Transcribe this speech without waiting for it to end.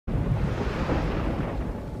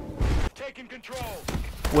taking control.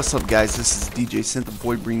 What's up, guys? This is DJ the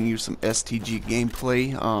Boy bringing you some STG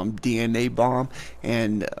gameplay, DNA Bomb,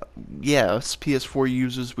 and yeah, us PS4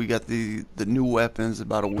 users, we got the new weapons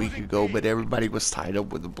about a week ago, but everybody was tied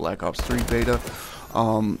up with the Black Ops 3 beta,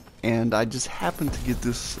 and I just happened to get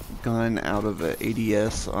this gun out of the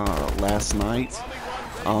ADS last night,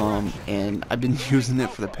 and I've been using it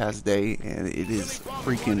for the past day, and it is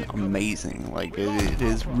freaking amazing. Like, it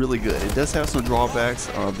is really good. It does have some drawbacks.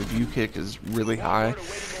 The view kick is really high,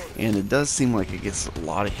 and it does seem like it gets a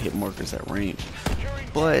lot of hit markers at range,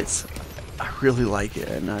 but I really like it,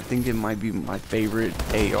 and I think it might be my favorite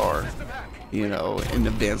AR, you know, in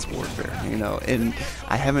Advanced Warfare, you know, and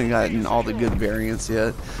I haven't gotten all the good variants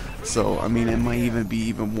yet, so I mean, it might even be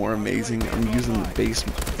even more amazing. I'm using the base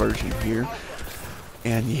version here,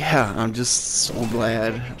 and yeah, I'm just so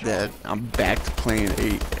glad that I'm back to playing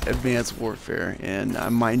Advanced Warfare, and I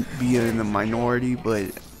might be in the minority,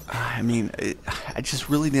 but I mean, I just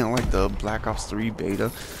really didn't like the Black Ops 3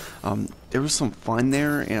 beta. There was some fun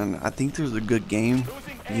there, and I think there's a good game,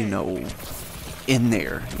 you know, in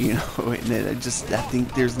there, you know, and I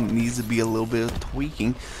think there needs to be a little bit of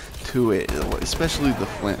tweaking to it, especially the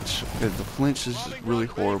flinch. The flinch is just really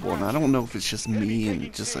horrible, and I don't know if it's just me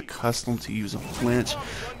and just accustomed to using flinch,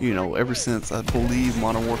 you know, ever since I believe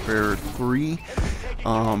Modern Warfare 3.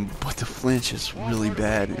 But the flinch is really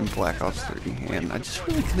bad in Black Ops 3, and I just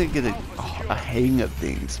really couldn't get a hang of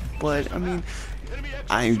things. But I mean,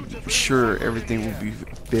 I'm sure everything will be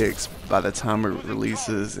fixed by the time it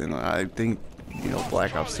releases, and I think, you know,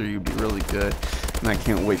 Black Ops 3 will be really good, and I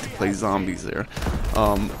can't wait to play zombies there.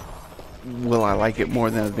 Will I like it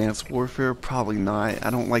more than Advanced Warfare? Probably not.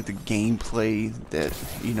 I don't like the gameplay that,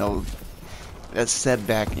 you know, that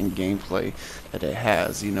setback in gameplay that it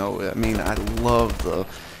has, you know. I mean, I love the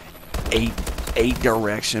eight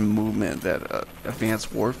direction movement that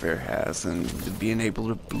Advanced Warfare has, and being able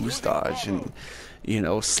to boost dodge and, you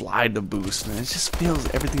know, slide the boost, and it just feels,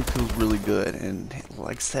 everything feels really good. And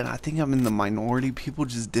like I said, I think I'm in the minority. People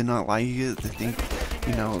just did not like it. They think,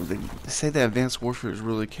 you know, they say that Advanced Warfare is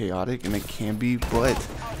really chaotic, and it can be, but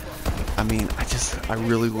I mean, I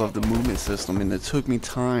really love the movement system, and it took me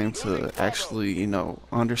time to actually, you know,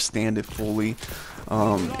 understand it fully,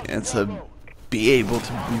 and to be able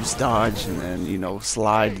to boost dodge and then, you know,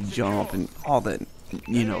 slide, jump, and all that,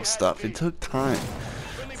 you know, stuff. It took time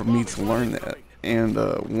for me to learn that, and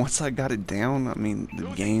once I got it down, I mean, the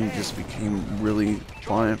game just became really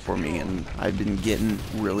fun for me, and I've been getting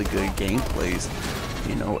really good gameplays,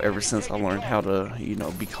 you know, ever since I learned how to, you know,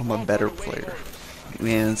 become a better player.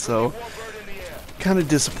 And so, kind of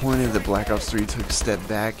disappointed that Black Ops 3 took a step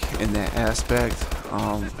back in that aspect.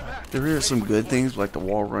 There are some good things, like the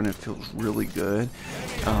wall running feels really good.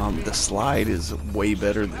 The slide is way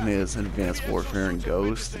better than it is in Advanced Warfare and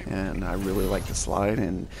Ghost, and I really like the slide.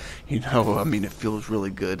 And, you know, I mean, it feels really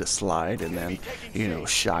good to slide and then, you know,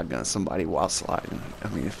 shotgun somebody while sliding. I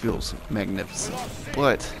mean, it feels magnificent.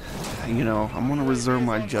 But, you know, I'm going to reserve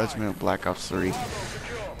my judgment of Black Ops 3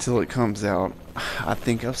 till it comes out. I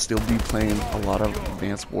think I'll still be playing a lot of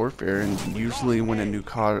Advanced Warfare, and usually when a new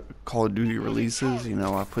Call of Duty releases, you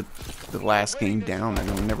know, I put the last game down and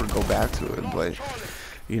I'll never go back to it. But,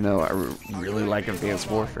 you know, I really like Advanced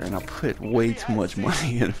Warfare, and I put way too much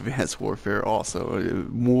money in Advanced Warfare also,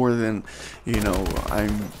 more than, you know,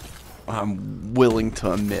 I'm willing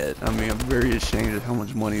to admit. I mean, I'm very ashamed of how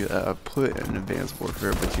much money that I put in Advanced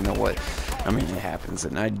Warfare, but you know what? I mean, it happens,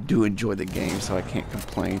 and I do enjoy the game, so I can't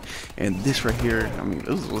complain. And this right here, I mean, it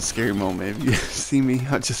was a scary moment. If you see me,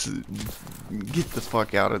 I'll just get the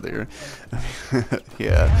fuck out of there.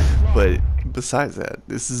 Yeah, but besides that,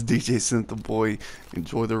 this is DJ the Boy.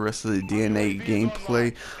 Enjoy the rest of the DNA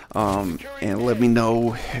gameplay, and let me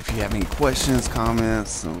know if you have any questions,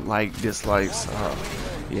 comments, like, dislikes.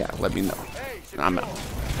 Yeah, let me know. I'm out.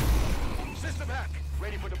 System hack,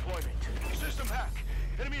 ready for deployment. System hack.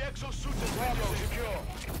 Enemy exosuits and Bravo secure.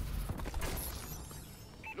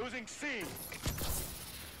 Losing C.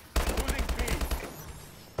 Losing B.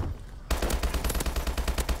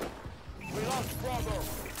 We lost Bravo.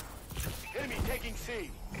 Enemy taking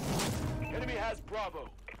C. Enemy has Bravo.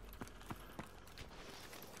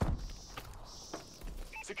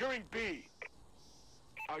 Securing B.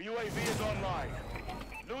 Our UAV is online.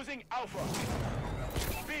 Losing Alpha.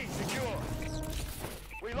 B secure.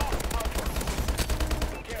 We lost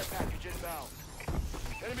Alpha. Care package inbound.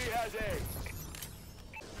 Enemy has A.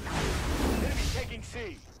 Enemy taking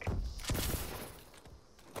C.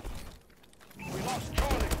 We lost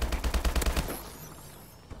Charlie.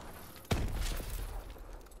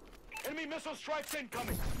 Enemy missile strikes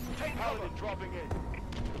incoming. Take Paladin dropping in.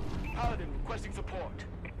 Paladin requesting support.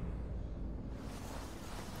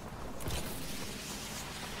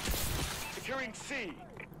 Securing C.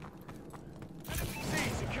 C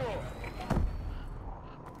secure.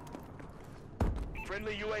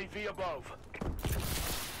 Friendly UAV above.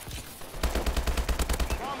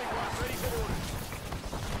 Bombing run ready for orders.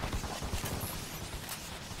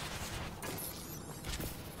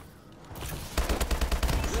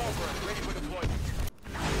 Warbird ready for deployment.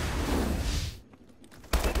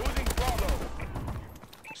 Losing Bravo.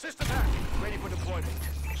 System hack ready for deployment.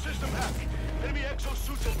 System hack. Enemy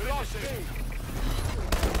exosuits have been disabled.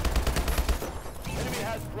 Enemy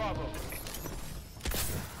has Bravo.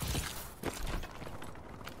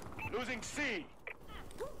 Losing C.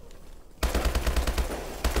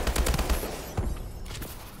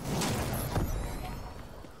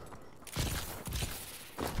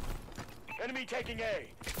 Enemy taking A.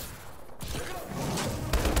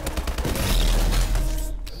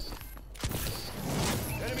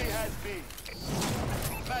 Enemy has B.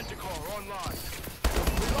 Manticore online.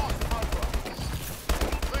 We lost Alpha.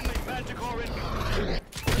 Friendly Manticore incoming.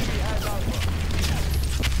 Enemy has Alpha.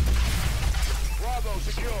 Bravo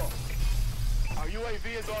secure. Our UAV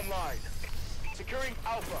is online. Securing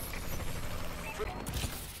Alpha.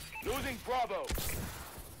 Losing Bravo.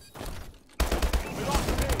 We lost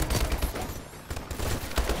B.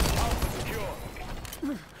 Alpha secure.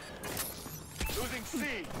 Losing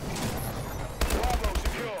C. Bravo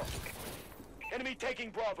secure. Enemy taking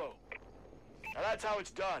Bravo. Now that's how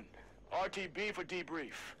it's done. RTB for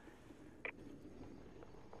debrief.